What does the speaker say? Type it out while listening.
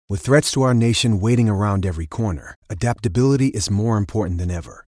With threats to our nation waiting around every corner, adaptability is more important than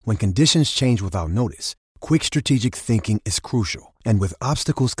ever. When conditions change without notice, quick strategic thinking is crucial. And with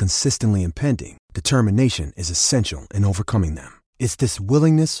obstacles consistently impending, determination is essential in overcoming them. It's this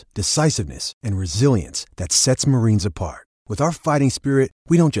willingness, decisiveness, and resilience that sets Marines apart. With our fighting spirit,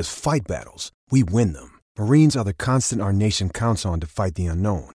 we don't just fight battles, we win them. Marines are the constant our nation counts on to fight the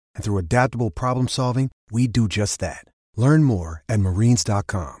unknown. And through adaptable problem solving, we do just that. Learn more at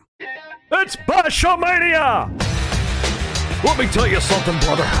marines.com. It's Bashamania! Let me tell you something,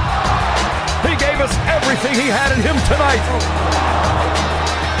 brother. He gave us everything he had in him tonight.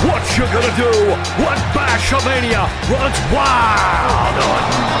 What you gonna do when Bashamania runs wild on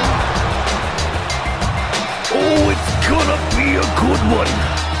you? Oh, it's gonna be a good one.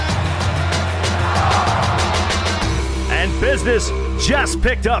 And business just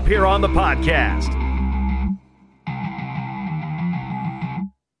picked up here on the podcast.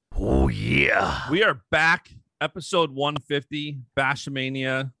 Oh, yeah. We are back. Episode 150,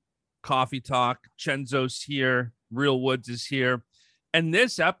 Bashamania, Coffee Talk. Chenzo's here. Real Woods is here. And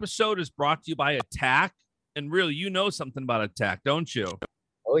this episode is brought to you by Attack. And Real, you know something about Attack, don't you?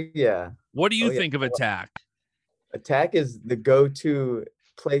 Oh, yeah. What do you think of Attack? Attack is the go-to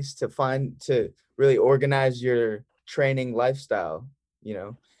place to really organize your training lifestyle. You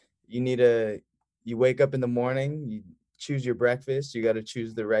know, you wake up in the morning, you choose your breakfast, you got to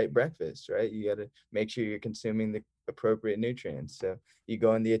choose the right breakfast, right? You got to make sure you're consuming the appropriate nutrients. So you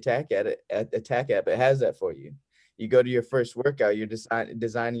go in the Attack app, it has that for you. You go to your first workout, you're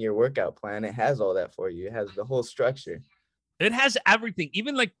designing your workout plan, it has all that for you. It has the whole structure. It has everything,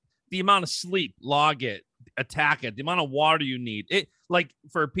 even like the amount of sleep, log it, Attack it, the amount of water you need. It, like,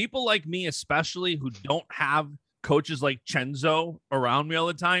 for people like me, especially who don't have coaches like Chenzo around me all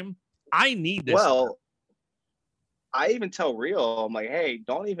the time, I need this. Well, I even tell Real, I'm like, hey,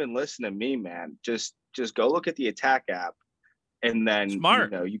 don't even listen to me, man. Just go look at the Attack app, and then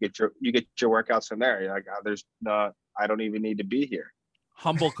Smart. you get your workouts from there. You're like, oh, I don't even need to be here.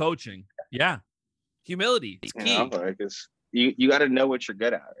 Humble coaching, yeah. Humility, it's key. You got to know what you're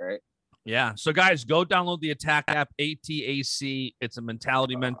good at, right? Yeah. So guys, go download the Attack app, ATAC. It's a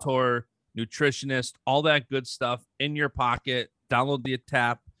mentality mentor, nutritionist, all that good stuff in your pocket. Download the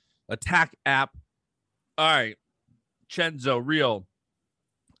Attack app. All right. Chenzo, Real.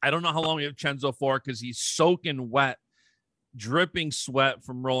 I don't know how long we have Chenzo for because he's soaking wet, dripping sweat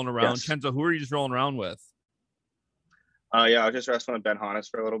from rolling around. Yes. Chenzo, who are you just rolling around with? Yeah, I was just wrestling with Ben Hannes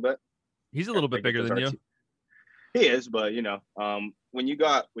for a little bit. He's a little bit bigger than you. He is, but when you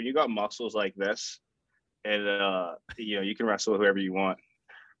got muscles like this, and you can wrestle with whoever you want.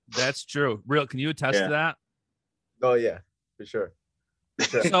 That's true. Real, can you attest to that? Oh yeah, for sure.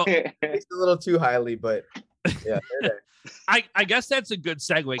 So it's a little too highly, but yeah. I guess that's a good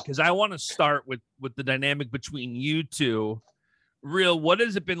segue because I want to start with the dynamic between you two. Real, what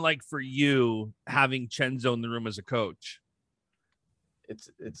has it been like for you having Chenzo in the room as a coach?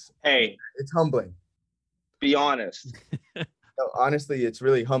 It's humbling. Be honest. No, honestly, it's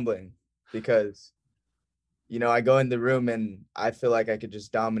really humbling because, I go in the room and I feel like I could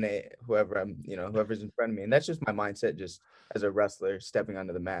just dominate whoever's in front of me. And that's just my mindset, just as a wrestler stepping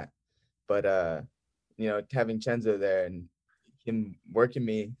onto the mat. But, having Chenzo there and him working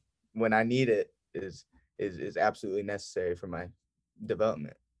me when I need it is absolutely necessary for my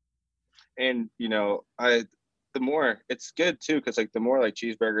development. And, the more it's good too, because like the more like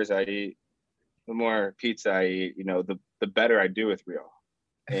cheeseburgers I eat, the more pizza I eat, the better I do with Real.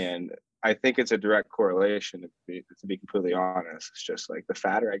 And I think it's a direct correlation, to be completely honest. It's just like the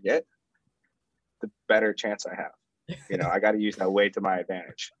fatter I get, the better chance I have. I got to use that weight to my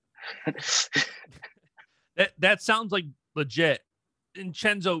advantage. That sounds like legit. And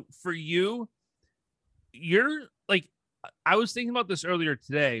Chenzo, for you, you're like, I was thinking about this earlier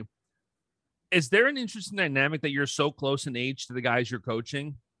today. Is there an interesting dynamic that you're so close in age to the guys you're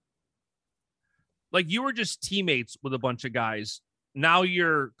coaching? Like you were just teammates with a bunch of guys. Now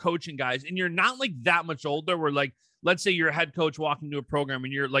you're coaching guys and you're not like that much older. Where like, let's say you're a head coach walking to a program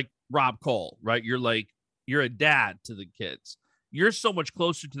and you're like Rob Cole, right? You're a dad to the kids. You're so much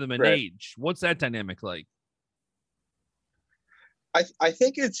closer to them in age. What's that dynamic like? I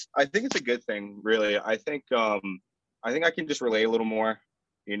think it's a good thing, really. I think I can just relate a little more.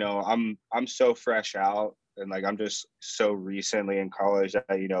 I'm so fresh out and like I'm just so recently in college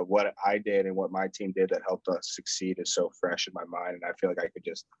that what I did and what my team did that helped us succeed is so fresh in my mind, and I feel like I could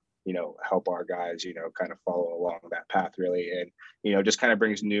just help our guys kind of follow along that path really, and just kind of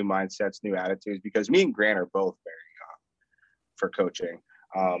brings new mindsets, new attitudes, because me and Grant are both very young for coaching.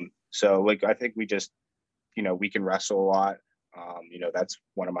 So like I think we just we can wrestle a lot. That's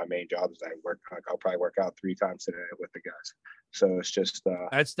one of my main jobs. I'll probably work out 3 times today with the guys. So it's just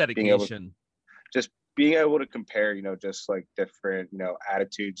That's dedication. being able to compare, just like different,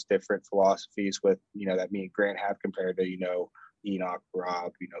 attitudes, different philosophies with, that me and Grant have compared to, Enoch,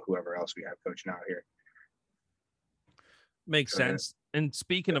 Rob, whoever else we have coaching out here. Makes sense. And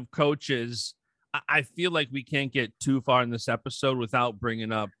speaking of coaches, I feel like we can't get too far in this episode without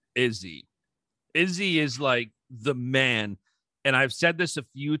bringing up Izzy. Izzy is like the man. And I've said this a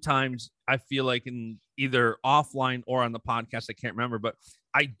few times, I feel like in either offline or on the podcast, I can't remember, but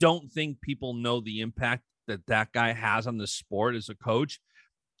I don't think people know the impact that guy has on the sport as a coach.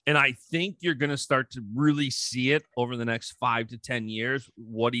 And I think you're going to start to really see it over the next 5 to 10 years,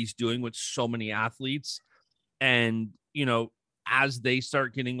 what he's doing with so many athletes. And, as they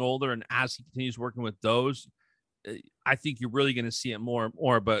start getting older and as he continues working with those, I think you're really going to see it more and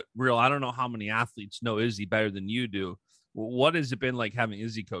more. But Real, I don't know how many athletes know Izzy better than you do. What has it been like having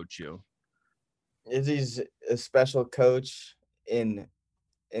Izzy coach you? Izzy's a special coach in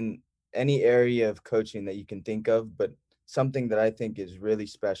any area of coaching that you can think of, but something that I think is really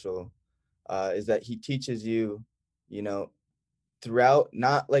special is that he teaches you, throughout,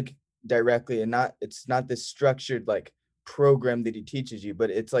 not like directly, and it's not this structured like program that he teaches you,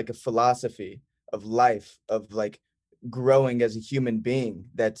 but it's like a philosophy of life, of like growing as a human being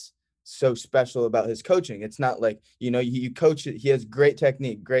that's so special about his coaching. It's not like, you coach it, he has great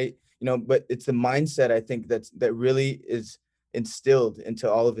technique, great, but it's the mindset, I think, that really is instilled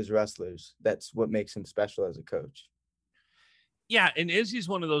into all of his wrestlers. That's what makes him special as a coach. Yeah, and Izzy's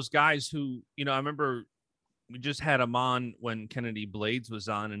one of those guys who, I remember we just had him on when Kennedy Blades was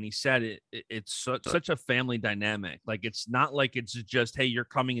on, and he said it's such a family dynamic. Like, it's not like it's just, hey, you're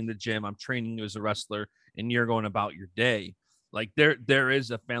coming in the gym, I'm training you as a wrestler, and you're going about your day. Like, there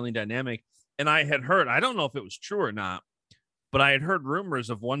is a family dynamic. And I had heard, I don't know if it was true or not, but I had heard rumors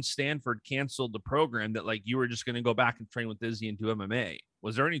of once Stanford canceled the program that like you were just going to go back and train with Izzy and do MMA.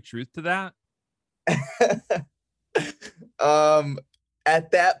 Was there any truth to that?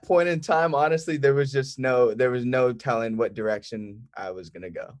 At that point in time, honestly, there was no telling what direction I was going to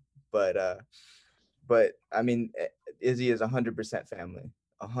go. But I mean, Izzy is 100% family,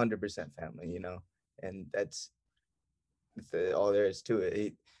 100% family, and that's all there is to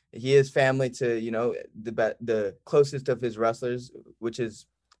it. He is family to, the closest of his wrestlers, which is,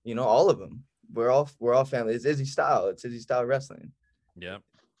 all of them. We're all family. It's Izzy style. It's Izzy style wrestling. Yeah.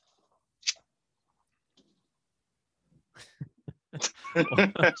 I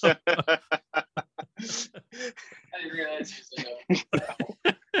didn't realize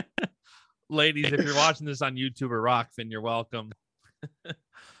Ladies, if you're watching this on YouTube or Rockfin, you're welcome.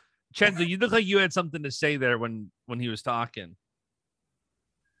 Chenzo, you look like you had something to say there when he was talking.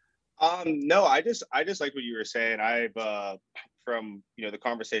 No, I just like what you were saying. I've from the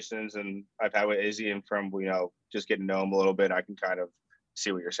conversations and I've had with Izzy, and from just getting to know him a little bit, I can kind of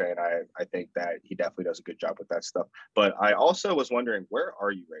see what you're saying. I think that he definitely does a good job with that stuff. But I also was wondering, where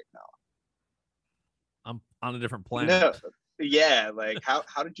are you right now? I'm on a different planet. No, yeah, like how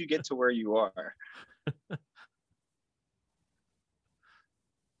did you get to where you are?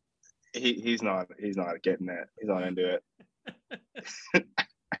 He's not getting it. He's not into it.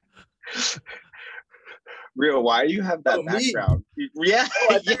 Real, why do you have that background? Yeah.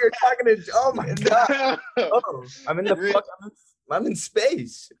 I think you're talking to. Oh my god. Oh, I'm in the I'm in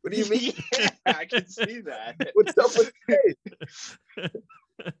space. What do you mean? Yeah, I can see that. What's up with space?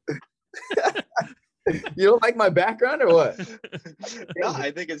 You don't like my background or what? No,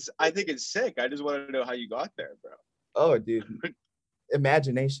 I think it's sick. I just want to know how you got there, bro. Oh, dude.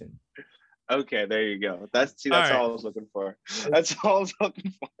 Imagination. Okay, there you go. That's all I was looking for. That's all I was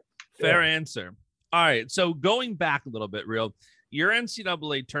looking for. Fair answer. All right. So going back a little bit, Real, your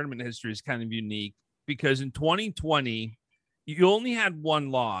NCAA tournament history is kind of unique because in 2020, you only had one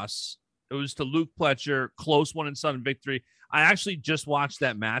loss. It was to Luke Pletcher, close one in sudden victory. I actually just watched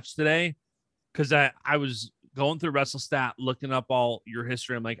that match today because I was going through WrestleStat, looking up all your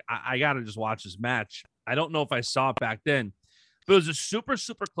history. I'm like, I got to just watch this match. I don't know if I saw it back then, but it was a super,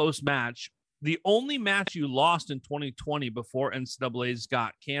 super close match. The only match you lost in 2020 before NCAAs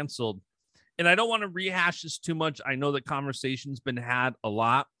got canceled. And I don't want to rehash this too much. I know the conversation's been had a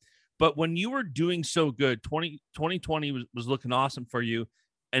lot, but when you were doing so good, 2020 was looking awesome for you,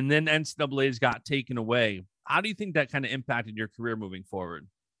 and then NCAAs got taken away. How do you think that kind of impacted your career moving forward?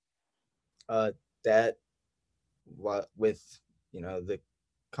 That with, the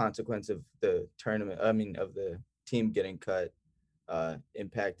consequence of the tournament, of the team getting cut,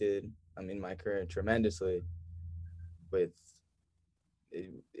 impacted, my career tremendously.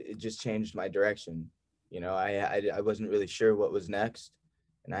 It just changed my direction. You know, I wasn't really sure what was next,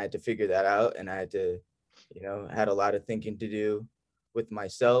 and I had to figure that out. And I had to, you know, had a lot of thinking to do with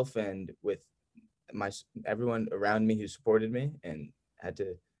myself and with my everyone around me who supported me, and had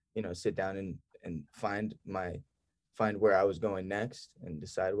to, you know, sit down and find where I was going next and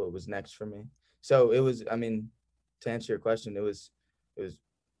decide what was next for me. So it was, I mean, to answer your question, it was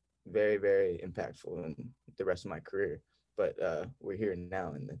very, very impactful in the rest of my career. But we're here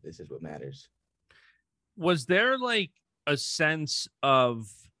now, and this is what matters. Was there like a sense of,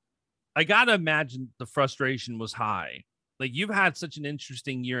 I gotta imagine the frustration was high. Like you've had such an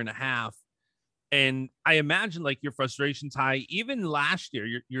interesting year and a half, and I imagine like your frustration's high. Even last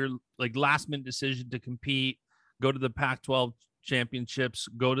year, your like last minute decision to compete, go to the Pac-12 championships,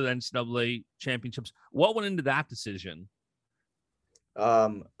 go to the NCAA championships. What went into that decision?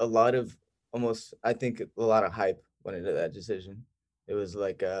 A lot of almost, I think a lot of hype went into that decision. It was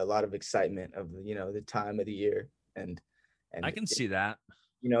like a lot of excitement of, you know, the time of the year, and I can see that.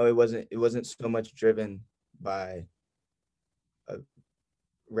 you know, it wasn't so much driven by a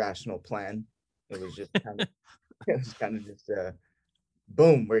rational plan. It was just kind of it was kind of just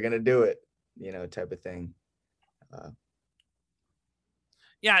boom, we're gonna do it, you know, type of thing. Uh,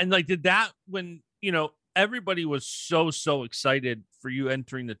 Yeah, and like did that when, you know, everybody was so excited for you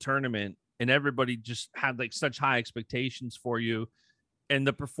entering the tournament and everybody just had like such high expectations for you, and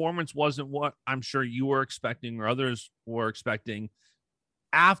the performance wasn't what I'm sure you were expecting or others were expecting.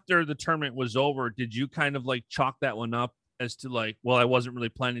 After the tournament was over, did you kind of like chalk that one up as to like, well, I wasn't really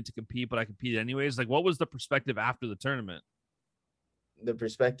planning to compete, but I competed anyways? Like, what was the perspective after the tournament? the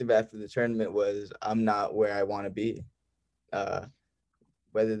perspective after the tournament was I'm not where I want to be. Uh,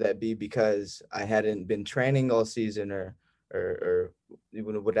 whether that be because I hadn't been training all season, or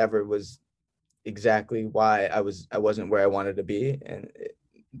even whatever was exactly why I wasn't where I wanted to be, and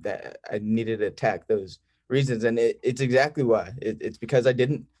that I needed to attack those reasons. And it's exactly why. It's because I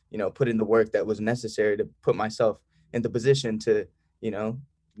didn't, you know, put in the work that was necessary to put myself in the position to, you know,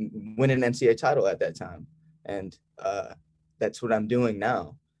 win an NCAA title at that time. And that's what I'm doing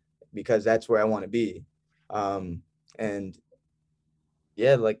now, because that's where I want to be. And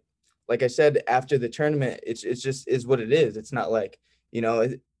yeah, like I said, after the tournament, it's just is what it is. It's not like, you know,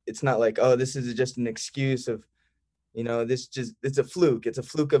 it's not like, oh, this is just an excuse of, you know, this just, it's a fluke. It's a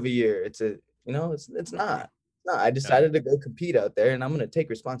fluke of a year. It's a, you know, it's not. No, I decided to go compete out there, and I'm gonna take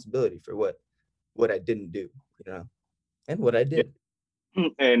responsibility for what I didn't do, you know, and what I did.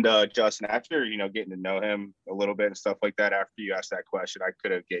 And Justin, after getting to know him a little bit and stuff like that, after you asked that question, I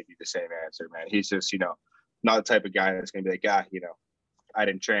could have gave you the same answer, man. He's just not the type of guy that's gonna be like, I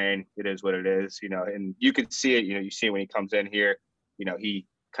didn't train. It is what it is, and you can see it. You see it when he comes in here. He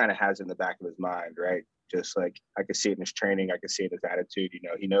kind of has it in the back of his mind, right? Just like I could see it in his training, I could see it in his attitude.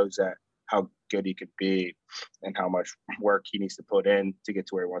 He knows that how good he could be and how much work he needs to put in to get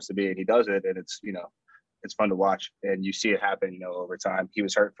to where he wants to be, and he does it. And it's fun to watch, and you see it happen, over time. He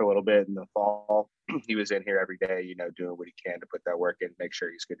was hurt for a little bit in the fall. He was in here every day, doing what he can to put that work in, make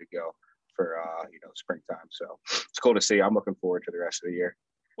sure he's good to go for springtime. So it's cool to see. I'm looking forward to the rest of the year.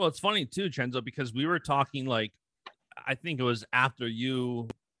 Well, it's funny too, Chenzo, because we were talking like, I think it was after you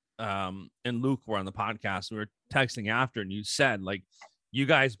and Luke were on the podcast. We were texting after, and you said like, you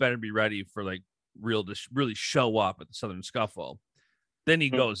guys better be ready for like really show up at the Southern Scuffle. Then he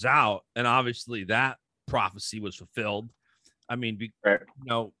goes out, and obviously that prophecy was fulfilled. I mean,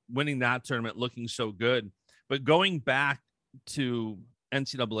 winning that tournament, looking so good, but going back to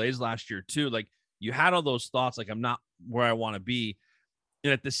NCAA's last year too, like you had all those thoughts, like I'm not where I want to be.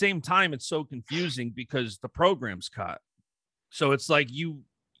 And at the same time, it's so confusing because the program's cut. So it's like you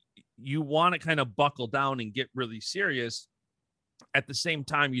want to kind of buckle down and get really serious. At the same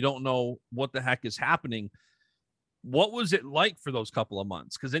time, you don't know what the heck is happening. What was it like for those couple of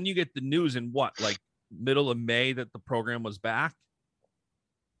months? Because then you get the news in like middle of May that the program was back.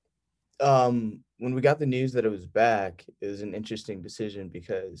 When we got the news that it was back, it was an interesting decision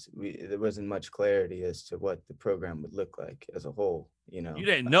because there wasn't much clarity as to what the program would look like as a whole. You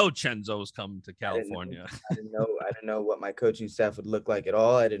didn't know Chenzo was coming to California. I didn't know what my coaching staff would look like at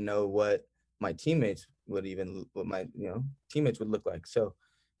all. I didn't know what my teammates would teammates would look like. So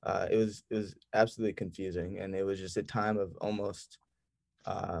it was absolutely confusing, and it was just a time of almost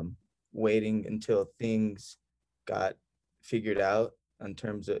waiting until things got figured out in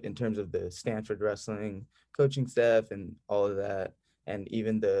terms of the Stanford wrestling coaching staff and all of that, and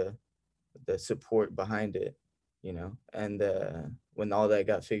even the support behind it, and when all that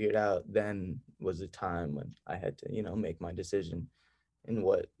got figured out, then was the time when I had to make my decision and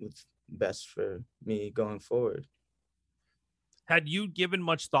what was best for me going forward. Had you given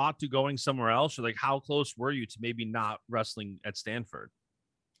much thought to going somewhere else, or like how close were you to maybe not wrestling at Stanford?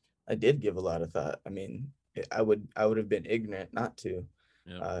 I did give a lot of thought. I mean, I would have been ignorant not to.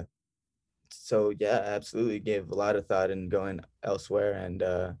 Yeah. So yeah, I absolutely gave a lot of thought in going elsewhere, and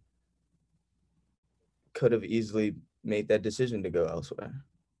could have easily made that decision to go elsewhere.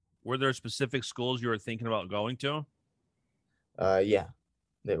 Were there specific schools you were thinking about going to? Yeah,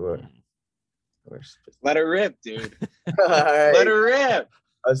 they were. Let her rip, dude. All right. Let her rip.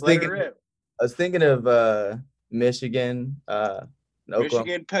 I was Let thinking. her rip. I was thinking of Michigan, and Oklahoma.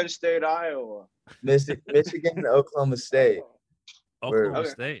 Michigan, Penn State, Iowa. Michigan, and Oklahoma State. Oklahoma Okay.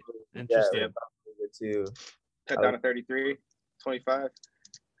 State. Yeah, Interesting. too. Cut down to 33, 25.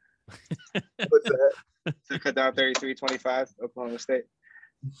 What's that? So cut down 33, 25, Oklahoma State.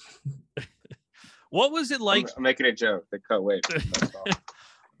 What was it like? I'm making a joke. They cut weight. That's all.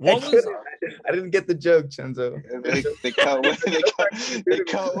 What was I didn't get the joke, Chenzo. They cut weight. They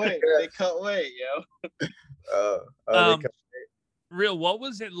cut weight. They cut weight, yo. They cut real? What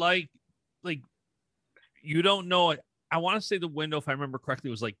was it like? Like, you don't know it. I want to say the window, if I remember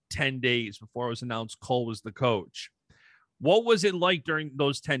correctly, was like 10 days before it was announced Cole was the coach. What was it like during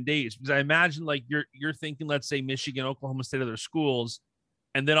those 10 days? Because I imagine like you're thinking, let's say Michigan, Oklahoma State, other schools,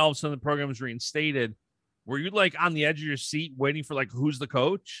 and then all of a sudden the program is reinstated. Were you like on the edge of your seat waiting for like who's the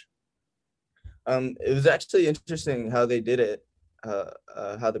coach? It was actually interesting how they did it,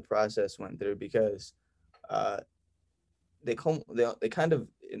 how the process went through, because they kind of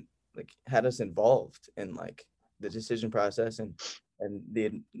like had us involved in like the decision process, and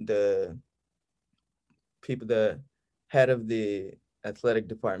the people, the head of the athletic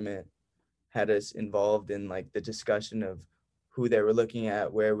department had us involved in like the discussion of who they were looking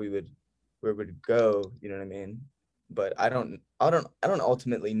at, where we would go, you know what I mean? But I don't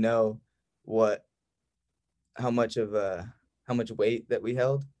ultimately know how much weight that we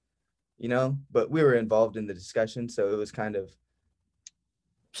held, you know, but we were involved in the discussion, so it was kind of.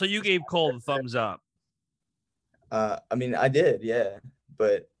 So you gave Cole the thumbs up. I mean, I did, yeah,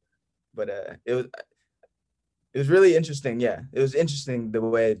 but it was really interesting. Yeah, it was interesting the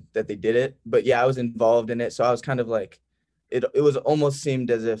way that they did it, but yeah, I was involved in it, so I was kind of like, it was almost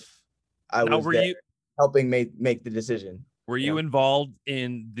seemed as if I was there helping make the decision. Were you involved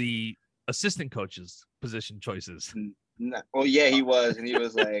in the assistant coaches position choices? No. Well, yeah, he was, and he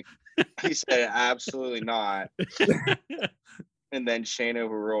was like, he said absolutely not, and then Shane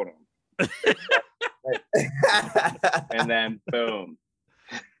overruled him. And then boom,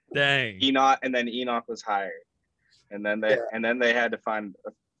 dang, Enoch was hired, and then they had to find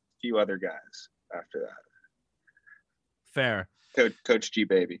a few other guys after that. Fair. Coach G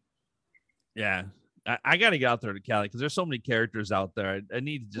baby. Yeah, I got to get out there to Cali because there's so many characters out there. I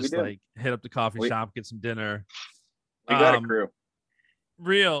need to just like hit up the coffee shop, get some dinner. We got a crew.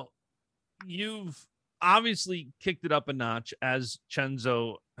 Real, you've obviously kicked it up a notch, as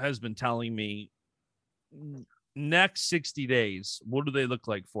Chenzo has been telling me. Next 60 days, what do they look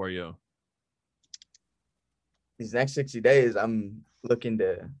like for you? These next 60 days, I'm looking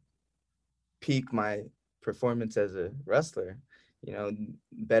to peak my performance as a wrestler, you know,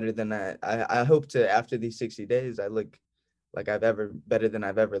 better than that. I hope to, after these 60 days, I look like better than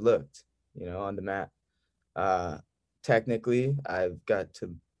I've ever looked, you know, on the mat. Technically, I've got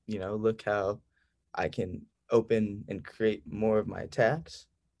to, you know, look how I can open and create more of my attacks,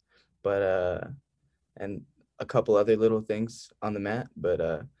 but and a couple other little things on the mat,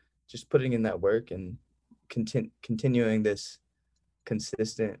 but just putting in that work and continuing this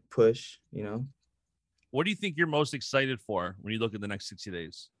consistent push, you know. What do you think you're most excited for when you look at the next 60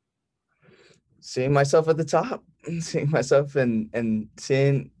 days? Seeing myself at the top, seeing myself and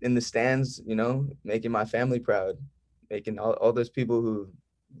seeing in the stands, you know, making my family proud, making all those people who,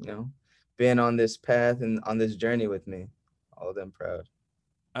 you know, been on this path and on this journey with me, all of them proud.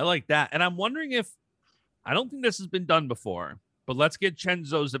 I like that. And I'm wondering if, I don't think this has been done before, but let's get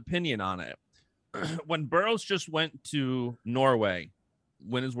Chenzo's opinion on it. When Burroughs just went to Norway,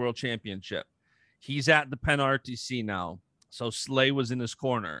 win his world championship, he's at the Penn RTC now. So Slay was in his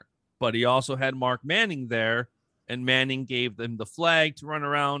corner, but he also had Mark Manning there, and Manning gave them the flag to run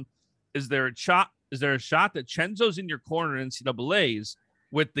around. Is there a shot that Chenzo's in your corner in NCAA's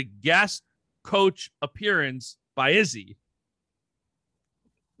with the guest coach appearance by Izzy?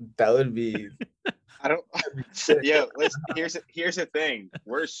 That would be. I don't. Yeah, here's the thing.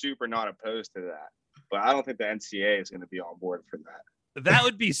 We're super not opposed to that, but I don't think the NCAA is going to be on board for that. That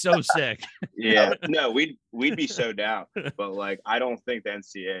would be so sick. Yeah, no, we'd be so down, but like I don't think the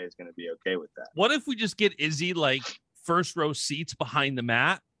NCAA is going to be okay with that. What if we just get Izzy like first row seats behind the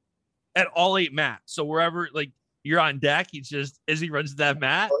mat at all 8 mats? So wherever, like, you're on deck. He's just as he runs that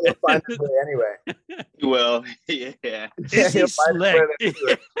mat. Well, he'll find his way anyway. Well, yeah. Is he He'll find his way slick? to do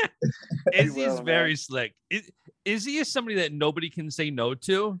it. Izzy's will, man. very slick. Izzy is somebody that nobody can say no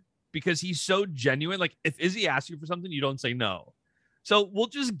to because he's so genuine. Like if Izzy asks you for something, you don't say no. So we'll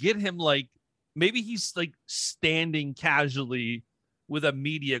just get him like maybe he's like standing casually with a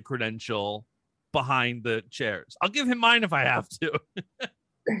media credential behind the chairs. I'll give him mine if I have to.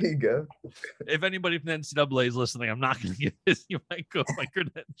 There you go. If anybody from the NCAA is listening, I'm not going to give Izzy my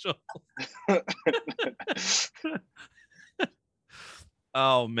credential.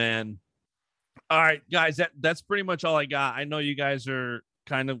 Oh man. All right, guys, that's pretty much all I got. I know you guys are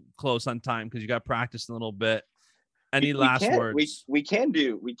kind of close on time because you got practiced a little bit. Any last words? We can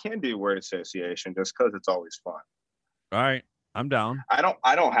do word association just because it's always fun. All right, I'm down. I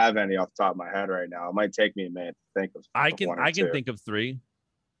don't have any off the top of my head right now. It might take me a minute to think of. I can think of 3.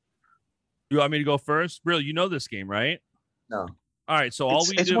 You want me to go first? Real, you know this game, right? No. All right, so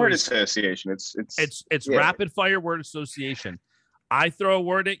it's word association. It's rapid fire word association. I throw a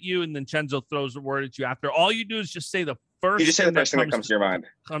word at you, and then Chenzo throws a word at you after. All you do is just say the first. You just say the first thing that comes to your mind.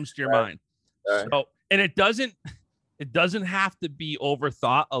 Comes to your mind. Right. So, and it doesn't have to be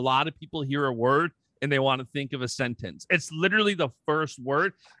overthought. A lot of people hear a word and they want to think of a sentence. It's literally the first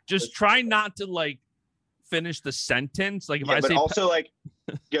word. Just try not to like finish the sentence. Like if I say, also like,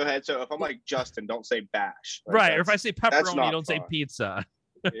 go ahead. So if I'm like Justin, don't say bash. Like, right. Or if I say pepperoni, you don't say fun. pizza.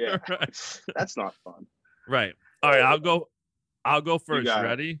 Yeah, Right. That's not fun. Right. All right. I'll go first.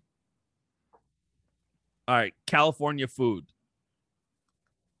 Ready? All right. California food.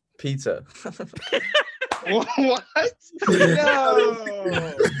 Pizza. What? No.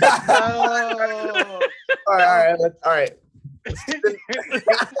 All right.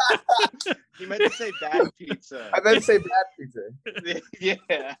 He meant to say bad pizza. I meant to say bad pizza.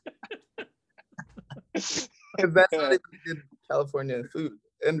 Yeah. Because that's not even good California food.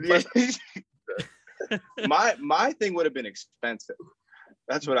 And plus, my thing would have been expensive.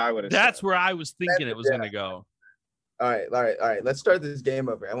 That's what I would have. That's said. where I was thinking it was going to go. all right. Let's start this game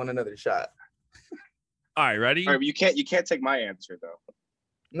over. I want another shot. All right, ready? All right, you can't take my answer though.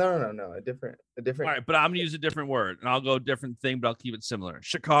 No. A different. All right, but I'm gonna use a different word, and I'll go different thing, but I'll keep it similar.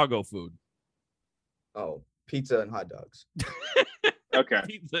 Chicago food. Oh, pizza and hot dogs. Okay.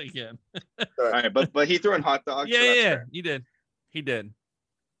 Pizza again. All right, but he threw in hot dogs. Yeah, so that's yeah, fair. he did.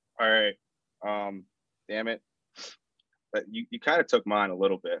 All right. Damn it. But you kind of took mine a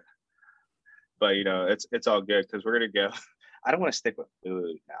little bit. But it's all good because we're gonna go. I don't want to stick with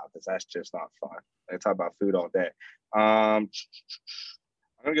food now because that's just not fun. I talk about food all day. I'm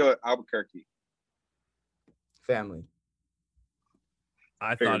gonna go with Albuquerque. Family.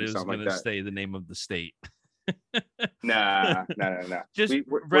 I Figured thought it was something going like to that. say the name of the state. Nah. Just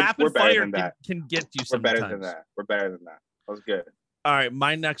We're rapid better fire than that. can get you We're sometimes. better than that. We're better than that. That was good. All right,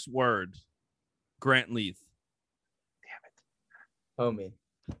 my next word, Grant Leith. Homie.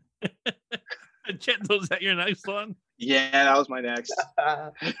 Chet, was that your next one? Yeah, that was my next.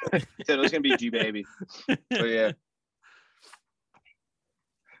 Said it was gonna be G Baby. So yeah.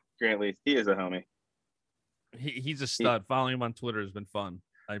 Grant Leith, he is a homie. He's a stud. Following him on Twitter has been fun.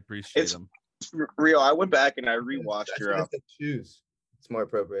 I appreciate him. Real. I went back and I rewatched your shoes. It's more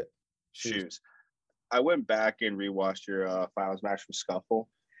appropriate. shoes. I went back and rewatched your finals match from Scuffle,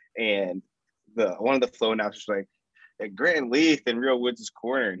 and one of the flow announcers was like, Grant Leith in Real Woods'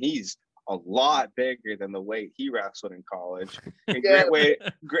 corner, and he's a lot bigger than the weight he wrestled in college. And Yeah.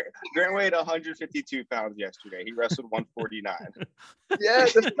 Grant weighed 152 pounds yesterday. He wrestled 149. Yeah,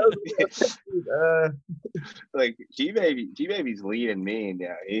 Like G Baby's lean and mean.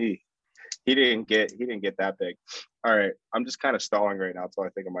 Yeah, he didn't get that big. All right, I'm just kind of stalling right now until I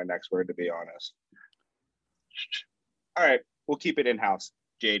think of my next word, to be honest. All right, we'll keep it in house.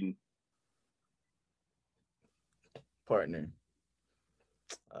 Jaden. partner.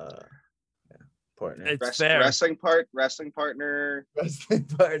 Partner. It's fair. Wrestling partner, Wrestling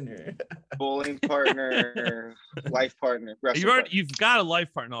partner. bowling partner, life partner. Wrestling partner. You've got a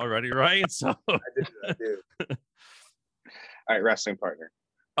life partner already, right? So, I do. All right, wrestling partner.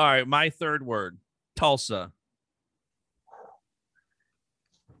 all right, my third word, Tulsa.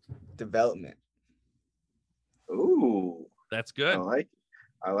 Development. Ooh, That's good.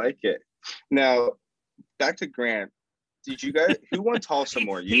 I like it. Now, back to Grant. Did you guys? Who won Tulsa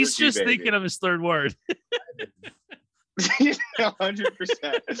more? You He's or just G-Baby? thinking of his third word.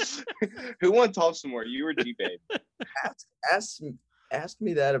 100%. Who won Tulsa more? You or G Baby? Ask me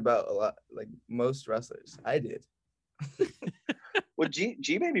that about a lot, like most wrestlers. I did. Well, G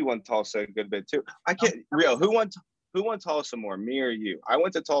Baby won Tulsa a good bit too. I can't. Real. Who won who won Tulsa more, me or you? I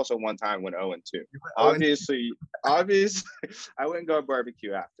went to Tulsa one time, went 0-2. Obviously, I wouldn't go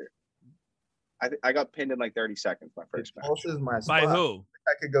barbecue after. I got pinned in like 30 seconds my first match. Tulsa's my spot. By who?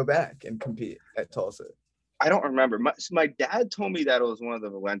 I could go back and compete at Tulsa. I don't remember. My dad told me that it was one of the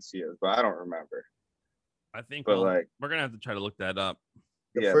Valencias, but I don't remember. I think But we're gonna have to try to look that up.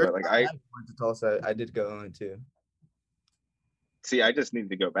 Yeah, but like I went to Tulsa, I did go 0-2. see, I just need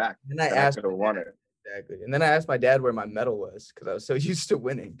to go back. And I asked could have won it. exactly, and then I asked my dad where my medal was because I was so used to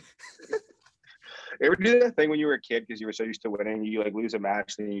winning. You ever do that thing when you were a kid because you were so used to winning, you like lose a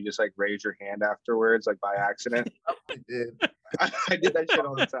match and you just like raise your hand afterwards, like by accident? I did. I did that shit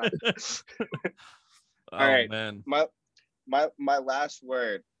all the time. Oh, All right, man. My last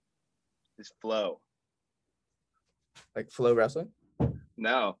word is flow. Like flow wrestling.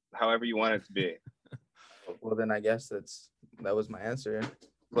 No, however you want it to be. Well, then I guess that was my answer.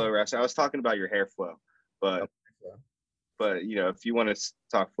 Flow wrestling. I was talking about your hair flow, but you know, if you want to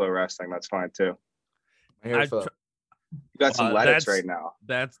talk flow wrestling, that's fine too. My hair flow. You got some lettuce right now.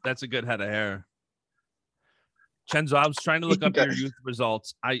 That's a good head of hair. Chenzo, I was trying to look up your youth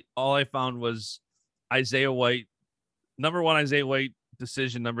results. All I found was Isaiah White, number 1 Isaiah White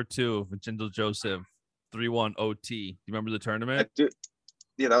decision, number 2 Vincenzo Joseph, 3-1 OT. You remember the tournament?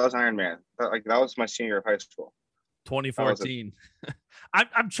 Yeah, that was Iron Man. That was my senior year of high school. 2014.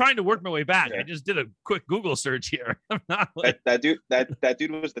 I'm trying to work my way back. Yeah. I just did a quick Google search here. I'm not like... that dude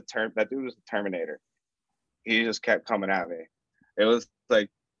was the Terminator. He just kept coming at me. It was like,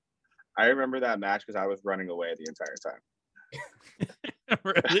 I remember that match because I was running away the entire time.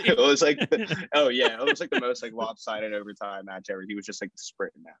 Really? It was like, it was like the most like lopsided overtime match ever. He was just like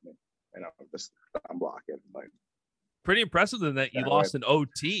sprinting at me, and I'm blocking. Like, pretty impressive than that. You lost an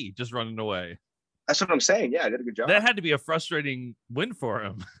OT just running away. That's what I'm saying. Yeah, I did a good job. That had to be a frustrating win for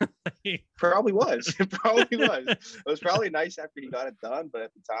him. Probably was. It probably was. It was probably nice after he got it done, but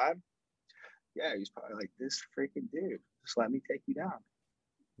at the time, yeah, he's probably like, this freaking dude. Just let me take you down.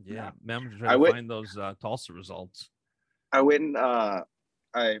 Yeah, man, I'm trying to find those Tulsa results. I went and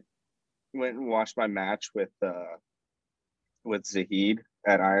watched my match with Zahid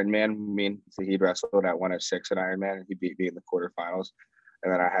at Ironman. Me and Zahid wrestled at 106 at Ironman, and he beat me in the quarterfinals.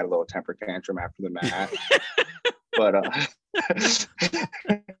 And then I had a little temper tantrum after the match. But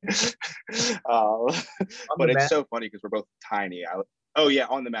it's so funny because we're both tiny. On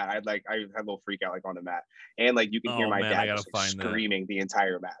the mat. I had a little freak out like on the mat, and like you can hear my dad just, like, screaming the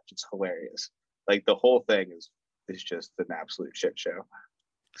entire match. It's hilarious. Like the whole thing is just an absolute shit show.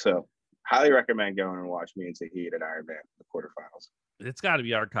 So highly recommend going and watch me and Zahid at Ironman the quarterfinals. It's got to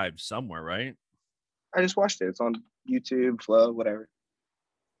be archived somewhere, right? I just watched it. It's on YouTube, Flow, whatever.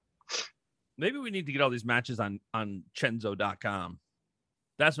 Maybe we need to get all these matches on Chenzo.com.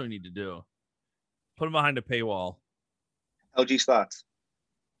 That's what we need to do. Put them behind a paywall. LG slots.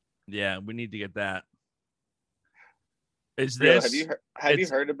 Yeah, we need to get that. Is this? Have you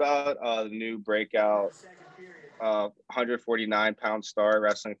heard about the new breakout 149-pound star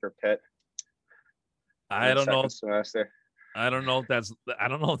wrestling for Pitt? I don't know. Semester. I don't know if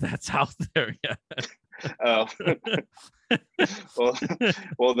that's out there yet. Oh.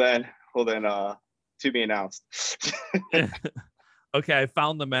 well then to be announced. Okay, I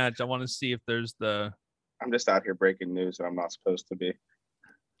found the match. I want to see if there's the. I'm just out here breaking news that I'm not supposed to be.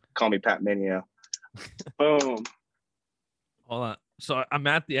 Call me Pat Minio. Boom. Hold on. So I'm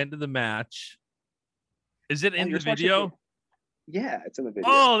at the end of the match. Is it in the video? Yeah, it's in the video.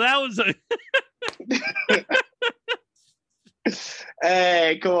 Oh, that was a.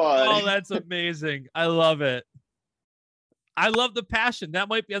 Hey, come on. Oh, that's amazing. I love it. I love the passion. That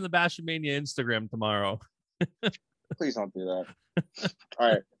might be on the Bashmania Instagram tomorrow. Please don't do that. All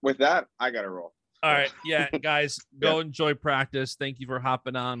right. With that, I got to roll. All right. Yeah, guys, go enjoy practice. Thank you for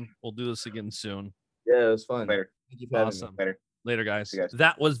hopping on. We'll do this again soon. Yeah, it was fun. Later. Thank you for having Awesome. me. Later, guys. You guys.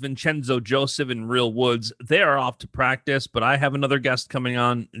 That was Vincenzo Joseph in Real Woods. They are off to practice, but I have another guest coming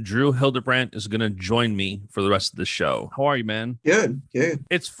on. Drew Hildebrandt is going to join me for the rest of the show. How are you, man? Good.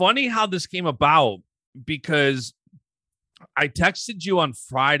 It's funny how this came about because I texted you on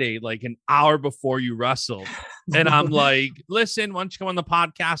Friday, like an hour before you wrestled. And I'm like, listen, why don't you come on the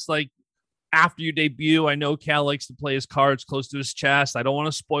podcast like after you debut? I know Cal likes to play his cards close to his chest. I don't want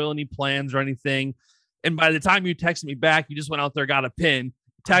to spoil any plans or anything. And by the time you texted me back, you just went out there, got a pin,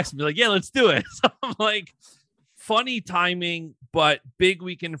 texted me like, yeah, let's do it. So I'm like, funny timing, but big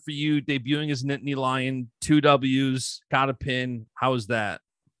weekend for you, debuting as Nittany Lion, 2 W's, got a pin. How was that?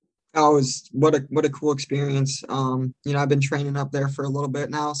 Oh, it was what a cool experience. I've been training up there for a little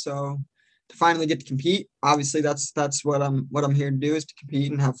bit now, so to finally get to compete, obviously that's what I'm here to do, is to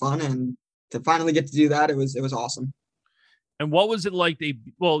compete and have fun, and to finally get to do that, it was awesome. And what was it like?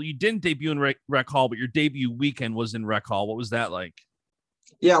 Well, you didn't debut in Rec Hall, but your debut weekend was in Rec Hall. What was that like?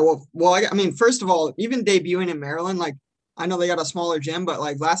 Yeah, I mean, first of all, even debuting in Maryland, like I know they got a smaller gym, but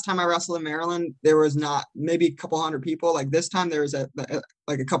like last time I wrestled in Maryland, there was not maybe a couple hundred people. Like this time, there was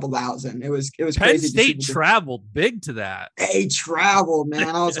like a couple thousand. It was Penn crazy. State traveled big to that. They traveled,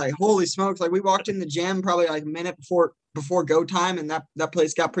 man. I was like, holy smokes! Like we walked in the gym probably like a minute before go time, and that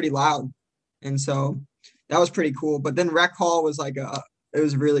place got pretty loud, and so that was pretty cool. But then Rec Hall was like it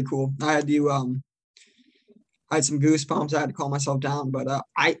was really cool. I had some goosebumps. I had to calm myself down, but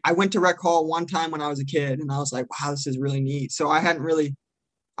I went to Rec Hall one time when I was a kid, and I was like, wow, this is really neat. So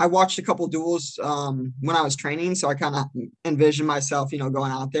I watched a couple duels when I was training, so I kind of envisioned myself,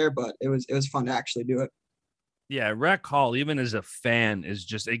 going out there. But it was fun to actually do it. Yeah, Rec Hall, even as a fan,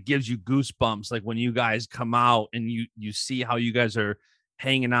 it gives you goosebumps. Like when you guys come out and you see how you guys are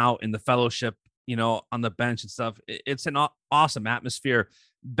hanging out in the fellowship, on the bench and stuff. It's an awesome atmosphere.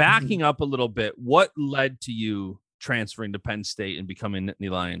 Backing up a little bit, what led to you transferring to Penn State and becoming Nittany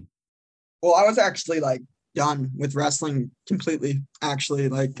Lion? Well, I was actually like done with wrestling completely, actually.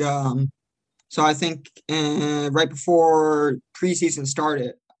 Like, so I think right before preseason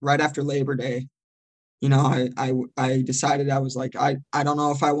started, right after Labor Day, I decided I was like, I don't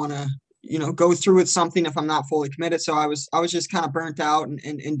know if I want to, go through with something if I'm not fully committed. So I was just kind of burnt out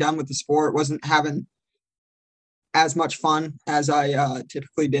and done with the sport. Wasn't having as much fun as I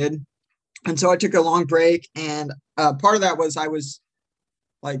typically did. And so I took a long break. And part of that was I was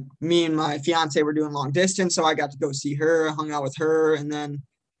like, me and my fiance were doing long distance. So I got to go see her, hung out with her. And then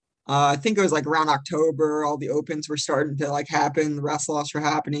I think it was like around October, all the opens were starting to like happen. The wrestle-offs were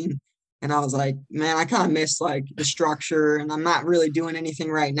happening. And I was like, man, I kind of miss like the structure, and I'm not really doing anything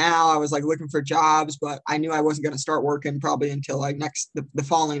right now. I was like looking for jobs, but I knew I wasn't going to start working probably until like the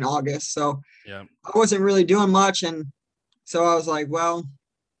following August. So yeah, I wasn't really doing much. And so I was like, well,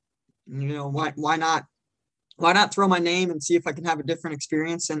 why not throw my name and see if I can have a different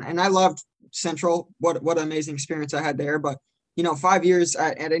experience. And I loved Central. What an amazing experience I had there. But, 5 years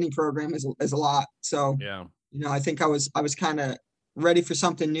at any program is a lot. So, yeah, I think I was kind of ready for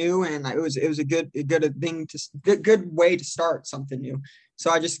something new, and it was a good way to start something new.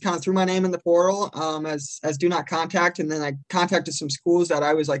 So I just kind of threw my name in the portal as do not contact, and then I contacted some schools that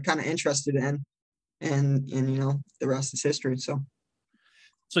I was like kind of interested in, and the rest is history. So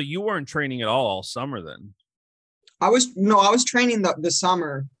you weren't training at all summer then? I was training the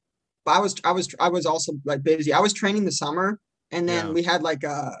summer, but I was also like busy. I was training the summer, and then we had like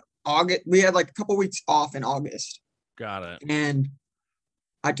August. We had like a couple weeks off in August. Got it. And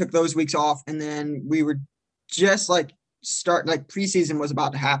I took those weeks off, and then we were just like preseason was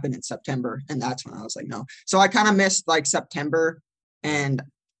about to happen in September. And that's when I was like, no. So I kind of missed like September and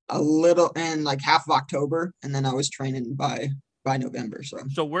a little and like half of October. And then I was training by November.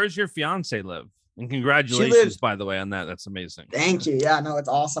 So where's your fiance live? And congratulations, by the way, on that. That's amazing. Thank you. Yeah, no, it's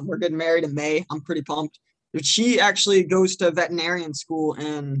awesome. We're getting married in May. I'm pretty pumped. She actually goes to veterinarian school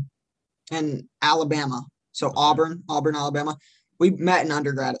in Alabama. So okay. Auburn, Alabama. We met in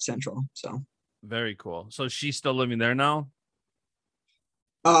undergrad at Central. So very cool. So she's still living there now?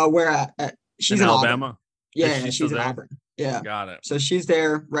 Where at she's in Alabama. Auburn. Yeah, she's in Auburn. Yeah. Got it. So she's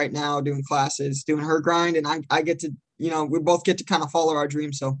there right now doing classes, doing her grind, and I get to, we both get to kind of follow our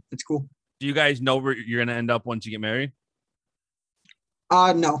dreams. So it's cool. Do you guys know where you're gonna end up once you get married?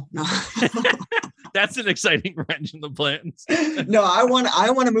 No. That's an exciting wrench in the plans. No, I want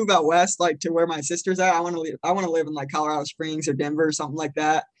to move out west, like to where my sister's at. I want to live in like Colorado Springs or Denver or something like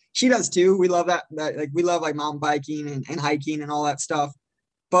that. She does too. We love that like we love like mountain biking and hiking and all that stuff.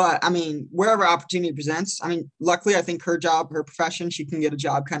 But I mean, wherever opportunity presents. I mean, luckily, I think her profession, she can get a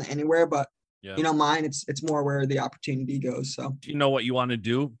job kind of anywhere. But mine, it's more where the opportunity goes. So, do you know what you want to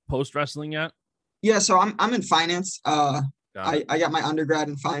do post wrestling yet? Yeah, so I'm in finance. I got my undergrad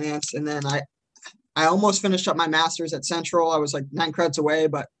in finance, and then I almost finished up my master's at Central. I was like 9 credits away,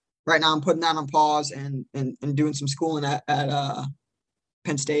 but right now I'm putting that on pause and doing some schooling at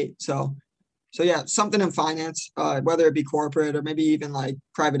Penn State. So yeah, something in finance, whether it be corporate or maybe even like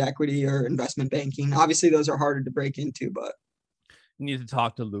private equity or investment banking. Obviously, those are harder to break into, but you need to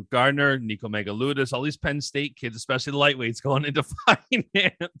talk to Luke Gardner, Nico Megaludis, all these Penn State kids, especially the lightweights going into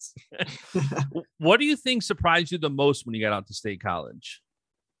finance. What do you think surprised you the most when you got out to State College?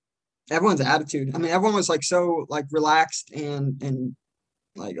 Everyone's attitude. I mean, everyone was like so like relaxed and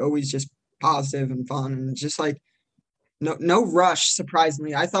like always just positive and fun and just like no rush.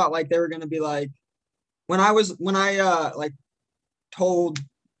 Surprisingly, I thought like they were gonna be like when I like told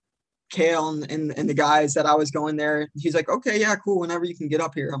Kale and the guys that I was going there. He's like, okay, yeah, cool. Whenever you can get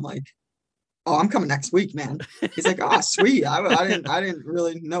up here, I'm like, "Oh, I'm coming next week, man." He's like, "Oh, sweet. I didn't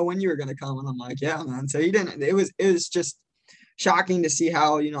really know when you were gonna come." And I'm like, "Yeah, man." So he didn't. It was just shocking to see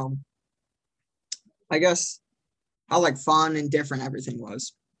how, I guess how like fun and different everything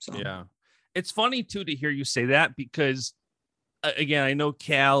was. So Yeah. It's funny too to hear you say that because again, I know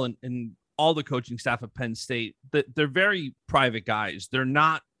Cal and all the coaching staff at Penn State, that they're very private guys.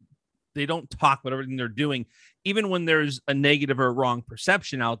 They don't talk about everything they're doing, even when there's a negative or wrong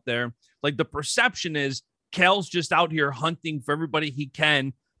perception out there. Like the perception is Cal's just out here hunting for everybody he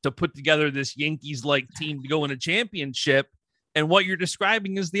can to put together this Yankees-like team to go win a championship. And what you're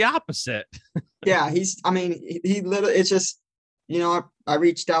describing is the opposite. yeah, he literally, it's just, I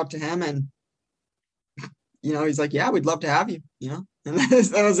reached out to him and, he's like, "Yeah, we'd love to have you," and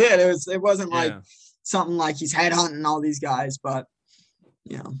that was it. It wasn't like something like he's headhunting all these guys, but,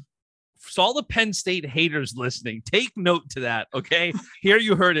 So all the Penn State haters listening, take note to that, okay? Here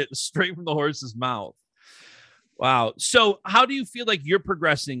you heard it straight from the horse's mouth. Wow. So how do you feel like you're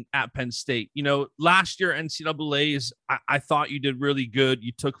progressing at Penn State? Last year NCAAs, I thought you did really good.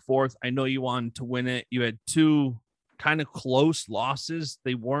 You took fourth. I know you wanted to win it. You had two kind of close losses.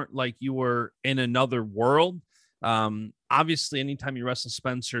 They weren't like you were in another world. Obviously, anytime you wrestle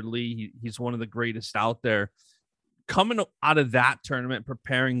Spencer Lee, he's one of the greatest out there. Coming out of that tournament,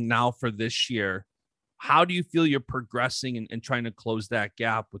 preparing now for this year, how do you feel you're progressing and trying to close that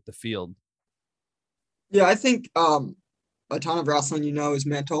gap with the field? Yeah, I think a ton of wrestling, is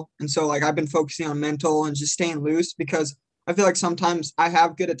mental. And so like I've been focusing on mental and just staying loose because I feel like sometimes I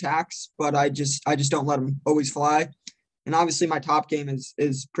have good attacks, but I just don't let them always fly. And obviously my top game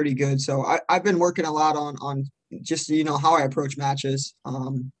is pretty good. So I've been working a lot on just, how I approach matches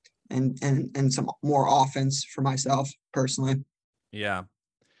and some more offense for myself personally. Yeah.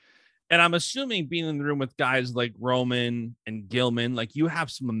 And I'm assuming being in the room with guys like Roman and Gilman, like you have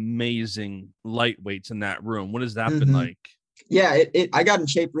some amazing lightweights in that room. What has that been like? Yeah, I got in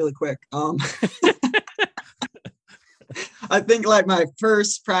shape really quick. I think like my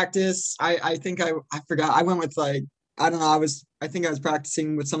first practice, I think I forgot. I went with like, I don't know. I think I was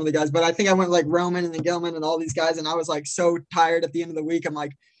practicing with some of the guys, but I think I went like Roman and then Gilman and all these guys. And I was like so tired at the end of the week. I'm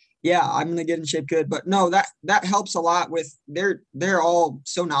like, yeah, I'm going to get in shape good. But no, that helps a lot with they're all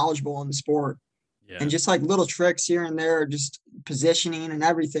so knowledgeable in the sport and just like little tricks here and there, just positioning and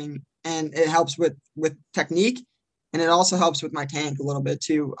everything. And it helps with technique. And it also helps with my tank a little bit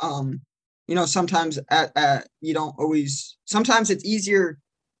too. Sometimes you don't always, sometimes it's easier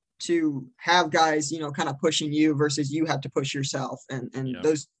to have guys, kind of pushing you versus you have to push yourself. And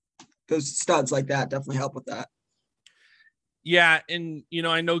those studs like that definitely help with that. Yeah. And,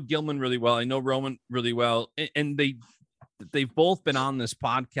 I know Gilman really well. I know Roman really well. And they've both been on this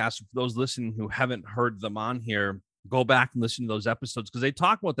podcast. For those listening who haven't heard them on here, go back and listen to those episodes because they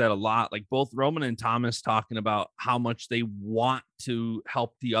talk about that a lot. Like both Roman and Thomas talking about how much they want to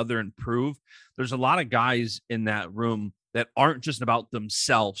help the other improve. There's a lot of guys in that room that aren't just about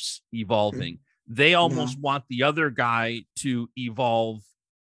themselves evolving. They almost want the other guy to evolve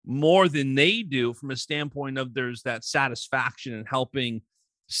more than they do from a standpoint of there's that satisfaction in helping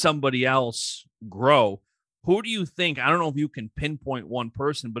somebody else grow. Who do you think, I don't know if you can pinpoint one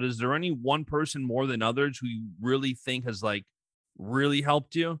person, but is there any one person more than others who you really think has like really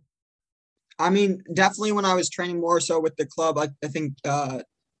helped you? I mean, definitely when I was training more so with the club, I think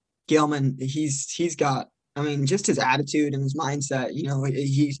Gilman, he's got, just his attitude and his mindset,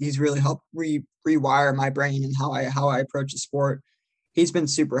 he's really helped rewire my brain and how I approach the sport. He's been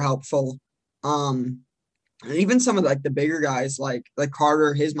super helpful. And even some of like the bigger guys like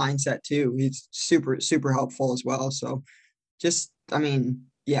Carter, his mindset too, he's super, super helpful as well. So just,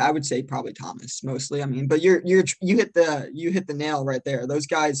 I would say probably Thomas mostly. But you hit the nail right there. Those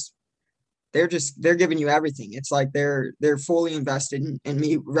guys, they're giving you everything. It's like they're fully invested in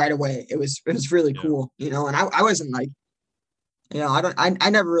me right away. It was really cool, and I wasn't like, I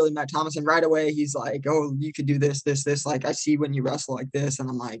never really met Thomas, and right away he's like, "Oh, you could do this. Like, I see when you wrestle like this," and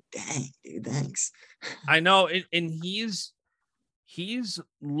I'm like, "Dang, dude, thanks." I know, and he's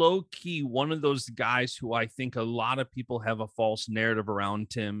low key one of those guys who I think a lot of people have a false narrative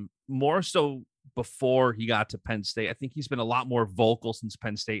around him. More so before he got to Penn State. I think he's been a lot more vocal since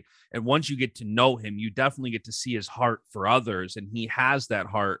Penn State. And once you get to know him, you definitely get to see his heart for others, and he has that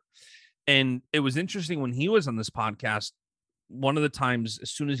heart. And it was interesting when he was on this podcast. One of the times,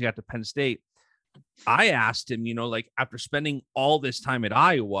 as soon as he got to Penn State, I asked him, like after spending all this time at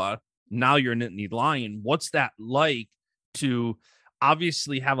Iowa, now you're a Nittany Lion. What's that like to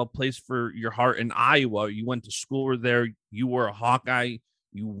obviously have a place for your heart in Iowa? You went to school there. You were a Hawkeye.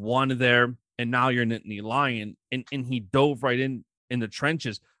 You won there. And now you're a Nittany Lion. And he dove right in the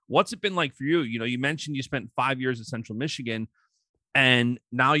trenches. What's it been like for you? You know, you mentioned you spent 5 years at Central Michigan, and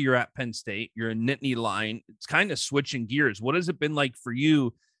now you're at Penn State. You're a Nittany Lion. It's kind of switching gears. What has it been like for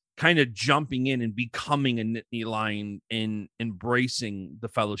you, kind of jumping in and becoming a Nittany Lion and embracing the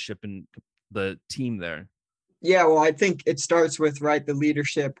fellowship and the team there? Yeah, well, I think it starts with the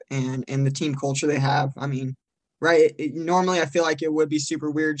leadership and the team culture they have. I mean, normally I feel like it would be super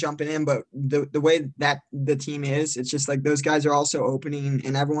weird jumping in, but the way that the team is, it's just like those guys are also opening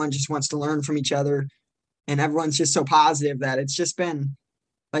and everyone just wants to learn from each other, and everyone's just so positive that it's just been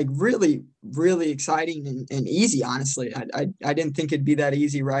like really, really exciting and easy. Honestly, I didn't think it'd be that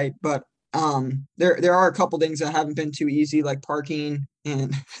easy, right? But there are a couple things that haven't been too easy, like parking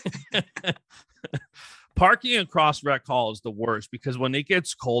and. Parking across Rec Hall is the worst because when it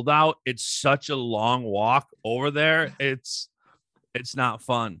gets cold out, it's such a long walk over there. It's not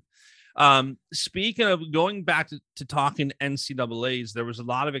fun. Speaking of going back to talking NCAAs, there was a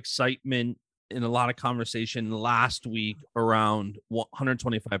lot of excitement and a lot of conversation last week around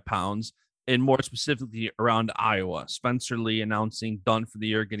 125 pounds and more specifically around Iowa. Spencer Lee announcing done for the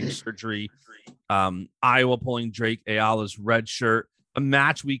year, getting surgery. Iowa pulling Drake Ayala's red shirt. A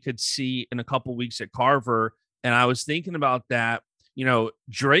match we could see in a couple weeks at Carver. And I was thinking about that. You know,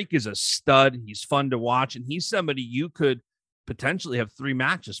 Drake is a stud. He's fun to watch. And he's somebody you could potentially have 3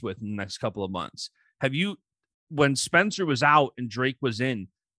 matches with in the next couple of months. Have you, when Spencer was out and Drake was in,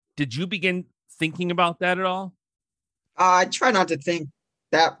 did you begin thinking about that at all? I try not to think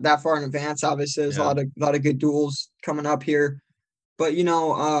that far in advance. Obviously, there's a lot of good duels coming up here. But, you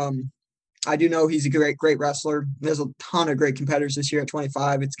know, I do know he's a great wrestler. There's a ton of great competitors this year at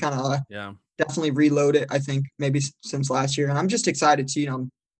 25. It's kind of definitely reloaded, I think, maybe since last year. And I'm just excited to, you know,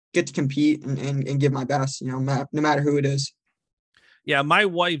 get to compete and give my best, you know, no matter who it is. Yeah, my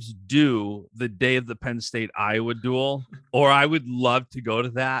wife's due the day of the Penn State Iowa duel, or I would love to go to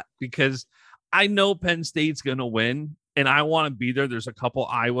that because I know Penn State's going to win and I want to be there. There's a couple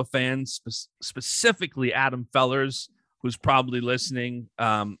Iowa fans, specifically Adam Fellers, who's probably listening.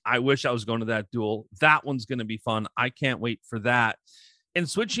 I wish I was going to that duel. That one's going to be fun. I can't wait for that. And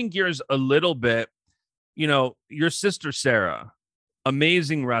switching gears a little bit, you know, your sister, Sarah,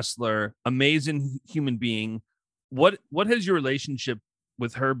 amazing wrestler, amazing human being. What has your relationship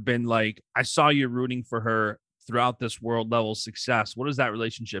with her been like? I saw you rooting for her throughout this world level success. What has that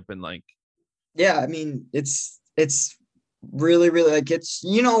relationship been like? Yeah, I mean, it's really, really like it's,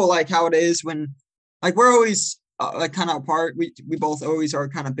 you know, like how it is when like we're always like kind of apart. We both always are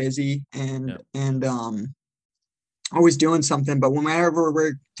kind of busy and always doing something. But whenever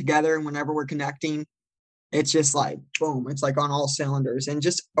we're together and whenever we're connecting, it's just like boom. It's like on all cylinders, and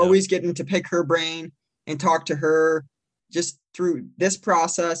just always getting to pick her brain and talk to her just through this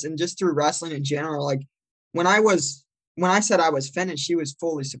process and just through wrestling in general. Like when I said I was finished, she was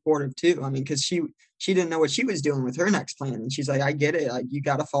fully supportive too. I mean, because she didn't know what she was doing with her next plan, and she's like, I get it. Like you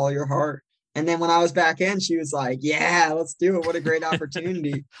got to follow your heart. And then when I was back in, she was like, yeah, let's do it. What a great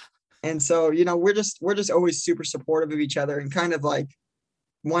opportunity. And so, you know, we're just always super supportive of each other and kind of like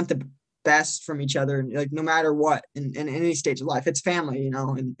want the best from each other. Like no matter what, in any stage of life, it's family, you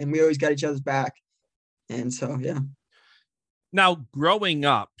know, and we always got each other's back. And so, yeah. Now, growing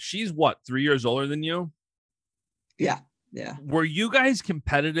up, she's what, 3 years older than you? Yeah. Yeah. Were you guys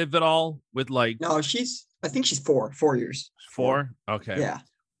competitive at all with like? No, I think she's 4 years. 4? Okay. Yeah.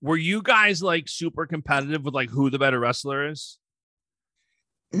 Were you guys like super competitive with like who the better wrestler is?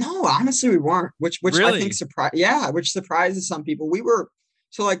 No, honestly, we weren't, which really? I think which surprises some people. We were,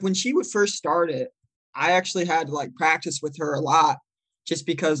 so like when she would first start it, I actually had to like practice with her a lot just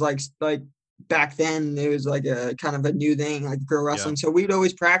because like back then it was like a kind of a new thing, like girl wrestling. So we'd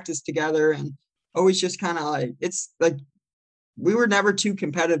always practice together and always just kind of like, it's like, we were never too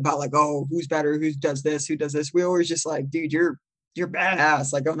competitive about like, oh, who's better, who does this. We always just like, dude, you're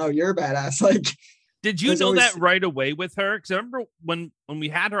badass. Like, oh no, you're badass. Like, did you know that right away with her? Because I remember when we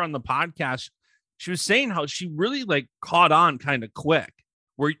had her on the podcast, she was saying how she really like caught on kind of quick.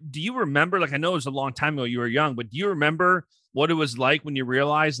 Do you remember, like, I know it was a long time ago, you were young, but do you remember what it was like when you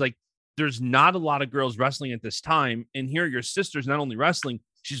realized like there's not a lot of girls wrestling at this time, and here your sister's not only wrestling,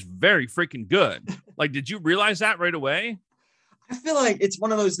 she's very freaking good. Like, did you realize that right away? I feel like it's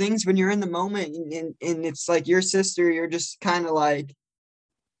one of those things when you're in the moment and it's like your sister, you're just kind of like,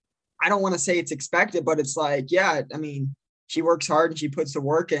 I don't want to say it's expected, but it's like, yeah, I mean, she works hard and she puts the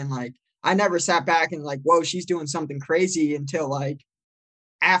work in. Like, I never sat back and like, whoa, she's doing something crazy until like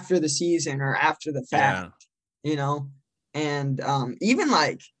after the season or after the fact, you know? And even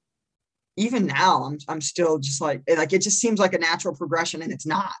like, even now, I'm still just like it just seems like a natural progression, and it's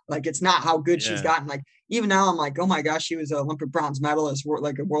not. Like it's not how good she's Yeah. gotten. Like even now, I'm like, oh my gosh, she was an Olympic bronze medalist,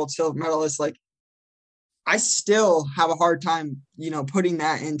 like a world silver medalist. Like I still have a hard time, putting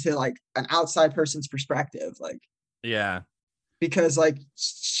that into like an outside person's perspective. Like Yeah. because like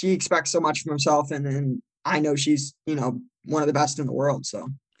she expects so much from herself, and then I know she's one of the best in the world. So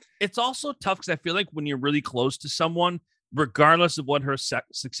It's also tough because I feel like when you're really close to someone, regardless of what her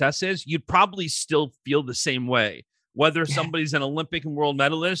success is, you'd probably still feel the same way. Whether somebody's an Olympic and world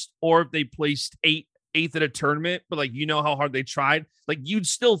medalist or if they placed eighth at a tournament, but like how hard they tried, like you'd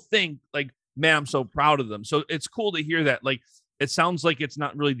still think like, man, I'm so proud of them. So it's cool to hear that. Like it sounds like it's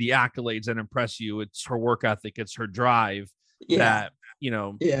not really the accolades that impress you; it's her work ethic, it's her drive. yeah, That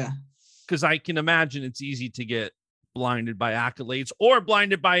yeah. because I can imagine it's easy to get blinded by accolades or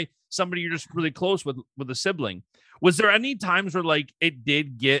blinded by somebody you're just really close with a sibling. Was there any times where like it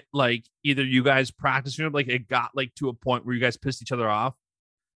did get like either you guys practicing or like it got like to a point where you guys pissed each other off?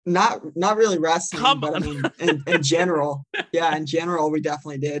 Not really wrestling, Come but on. I mean in general, in general we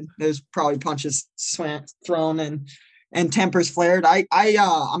definitely did. There's probably punches thrown and tempers flared.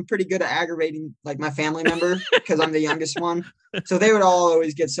 I'm pretty good at aggravating like my family member because I'm the youngest one. So they would all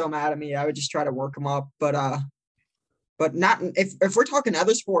always get so mad at me. I would just try to work them up, but not if we're talking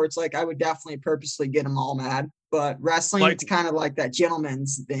other sports, like I would definitely purposely get them all mad. But wrestling, Like- it's kind of like that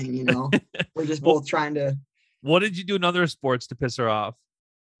gentleman's thing, We're just Well- both trying to What did you do in other sports to piss her off?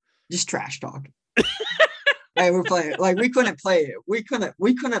 just trash talk. Hey, we're playing like we couldn't play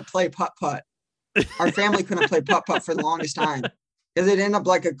putt. Our family couldn't play putt for the longest time because it'd end up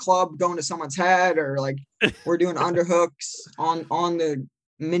like a club going to someone's head, or like we're doing underhooks on the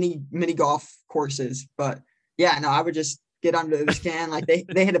mini golf courses. But yeah, no, I would just get under the skin. Like they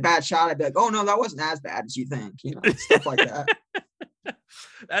hit a bad shot, I'd be like, oh no, that wasn't as bad as you think, stuff like that.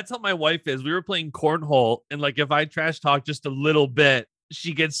 That's how my wife is. We were playing cornhole, and like if I trash talk just a little bit,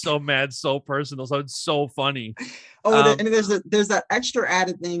 she gets so mad, so personal. So it's so funny. Oh, and there's that extra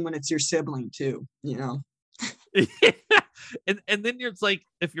added thing when it's your sibling too, and then it's like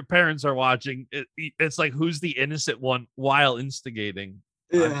if your parents are watching, it's like who's the innocent one while instigating.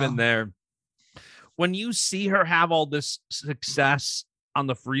 I've been there. When you see her have all this success on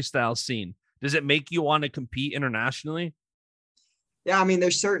the freestyle scene, does it make you want to compete internationally? Yeah, I mean,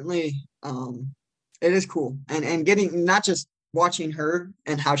 there's certainly it is cool, and getting not just watching her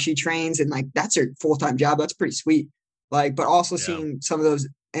and how she trains and like that's her full-time job. That's pretty sweet. Like, but also seeing some of those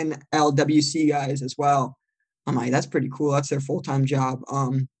NLWC guys as well. I'm like, that's pretty cool. That's their full-time job.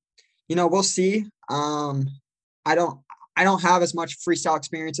 We'll see. I don't have as much freestyle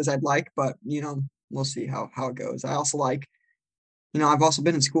experience as I'd like, but we'll see how it goes. I also like, I've also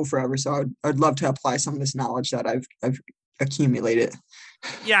been in school forever, so I'd love to apply some of this knowledge that I've accumulated.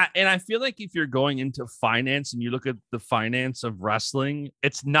 Yeah, and I feel like if you're going into finance and you look at the finance of wrestling,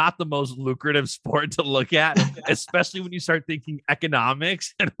 it's not the most lucrative sport to look at, especially when you start thinking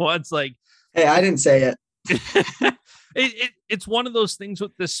economics and what's like. Hey, I didn't say it. It's one of those things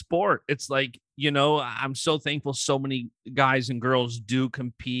with this sport. It's like, I'm so thankful so many guys and girls do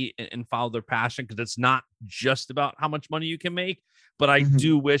compete and follow their passion because it's not just about how much money you can make. But I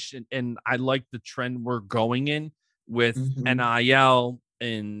do wish, and I like the trend we're going in with NIL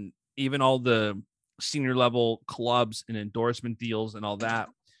and even all the senior level clubs and endorsement deals and all that.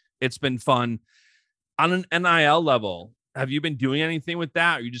 It's been fun. On an NIL level, have you been doing anything with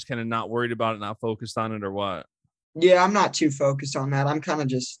that? Or are you just kind of not worried about it, not focused on it, or what? Yeah, I'm not too focused on that. I'm kind of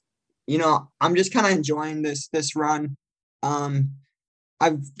just, I'm just kind of enjoying this run.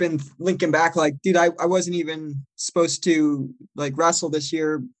 I've been linking back like, dude, I wasn't even supposed to like wrestle this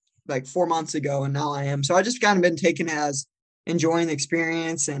year like 4 months ago, and now I am. So I just kind of been taking it as enjoying the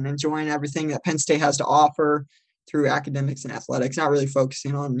experience and enjoying everything that Penn State has to offer through academics and athletics, not really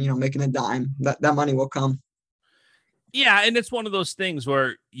focusing on, making a dime. That money will come. Yeah, and it's one of those things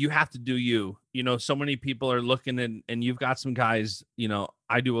where you have to do you. So many people are looking and you've got some guys,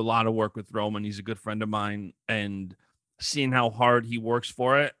 I do a lot of work with Roman. He's a good friend of mine, and seeing how hard he works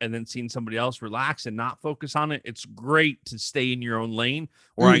for it and then seeing somebody else relax and not focus on it. It's great to stay in your own lane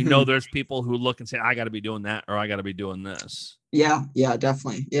where I know there's people who look and say, I got to be doing that or I got to be doing this. Yeah,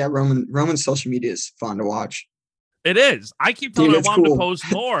 definitely. Yeah, Roman's social media is fun to watch. It is. I keep telling him I want him cool. to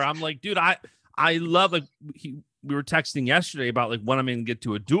post more. I'm like, dude, I love like we were texting yesterday about like when I'm going to get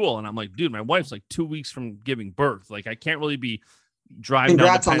to a duel. And I'm like, dude, my wife's like 2 weeks from giving birth. Like I can't really be driving.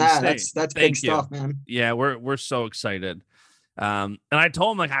 Congrats down to on Penn that. State. That's Thank big you. stuff, man. Yeah, we're so excited. And I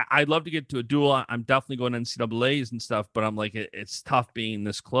told him like I'd love to get to a duel. I'm definitely going to NCAAs and stuff, but I'm like it's tough being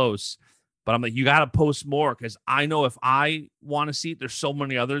this close. But I'm like, you got to post more because I know if I want to see it, there's so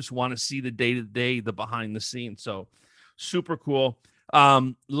many others who want to see the day-to-day, the behind the scenes. So super cool.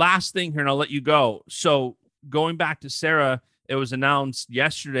 Last thing here, and I'll let you go. So going back to Sarah, it was announced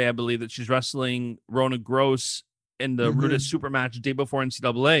yesterday, I believe, that she's wrestling Rona Gross in the Rudis Super Match day before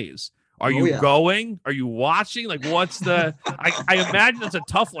NCAAs. Are you going? Are you watching? Like, what's the? I imagine it's a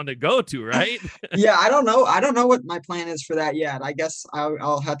tough one to go to, right? Yeah, I don't know. I don't know what my plan is for that yet. I guess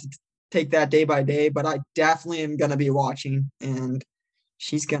I'll have to take that day by day, but I definitely am gonna be watching, and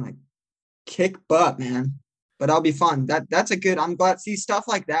she's gonna kick butt, man. But that'll be fun. That's a good. I'm glad. See, stuff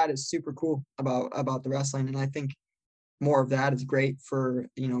like that is super cool about the wrestling, and I think more of that is great for,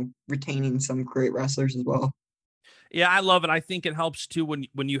 retaining some great wrestlers as well. Yeah, I love it. I think it helps too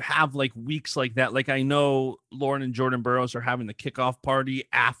when you have like weeks like that. Like I know Lauren and Jordan Burroughs are having the kickoff party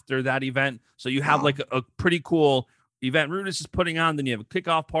after that event. So you have like a pretty cool event Rudis is putting on. Then you have a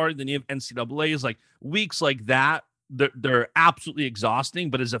kickoff party. Then you have NCAAs. Like weeks like that, they're absolutely exhausting.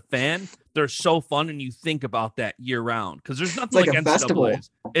 But as a fan, they're so fun. And you think about that year round because there's nothing like a festival.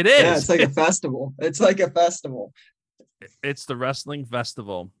 It is. Yeah, it's like a festival. It's like a festival. It's the wrestling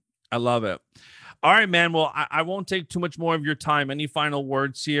festival. I love it. All right, man. Well, I won't take too much more of your time. Any final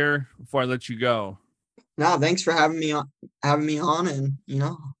words here before I let you go? No, thanks for having me on, and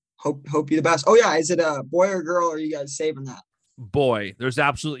hope you the best. Oh yeah, is it a boy or girl? Or are you guys saving that? Boy, there's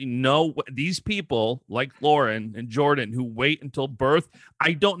absolutely no these people like Lauren and Jordan who wait until birth.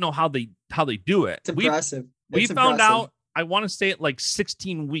 I don't know how they do it. It's impressive. We found out. I want to say at like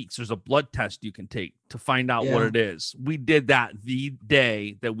 16 weeks, there's a blood test you can take to find out what it is. We did that the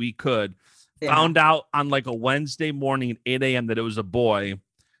day that we could. Yeah. Found out on like a Wednesday morning at 8 a.m. that it was a boy.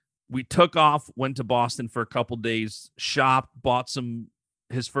 We took off, went to Boston for a couple days, shopped, bought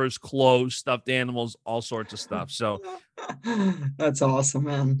his first clothes, stuffed animals, all sorts of stuff. So that's awesome,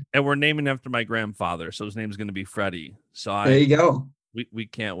 man. And we're naming after my grandfather. So his name is going to be Freddie. So there you go. We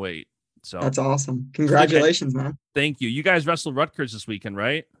can't wait. So that's awesome. Congratulations, man. Thank you. You guys wrestled Rutgers this weekend,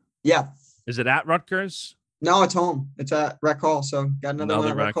 right? Yeah. Is it at Rutgers? No, it's home. It's at Rec Hall. So got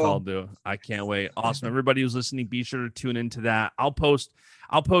another Rec Hall, dude. I can't wait. Awesome. Everybody who's listening, be sure to tune into that. I'll post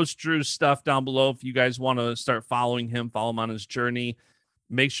Drew's stuff down below if you guys want to start following him, follow him on his journey.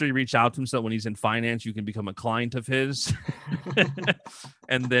 Make sure you reach out to him so that when he's in finance, you can become a client of his.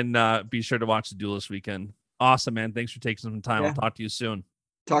 And then be sure to watch the Duel this weekend. Awesome, man. Thanks for taking some time. I'll talk to you soon.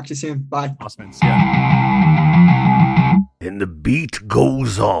 Talk to you soon. Bye. Awesome, man. See ya. And the beat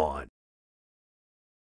goes on.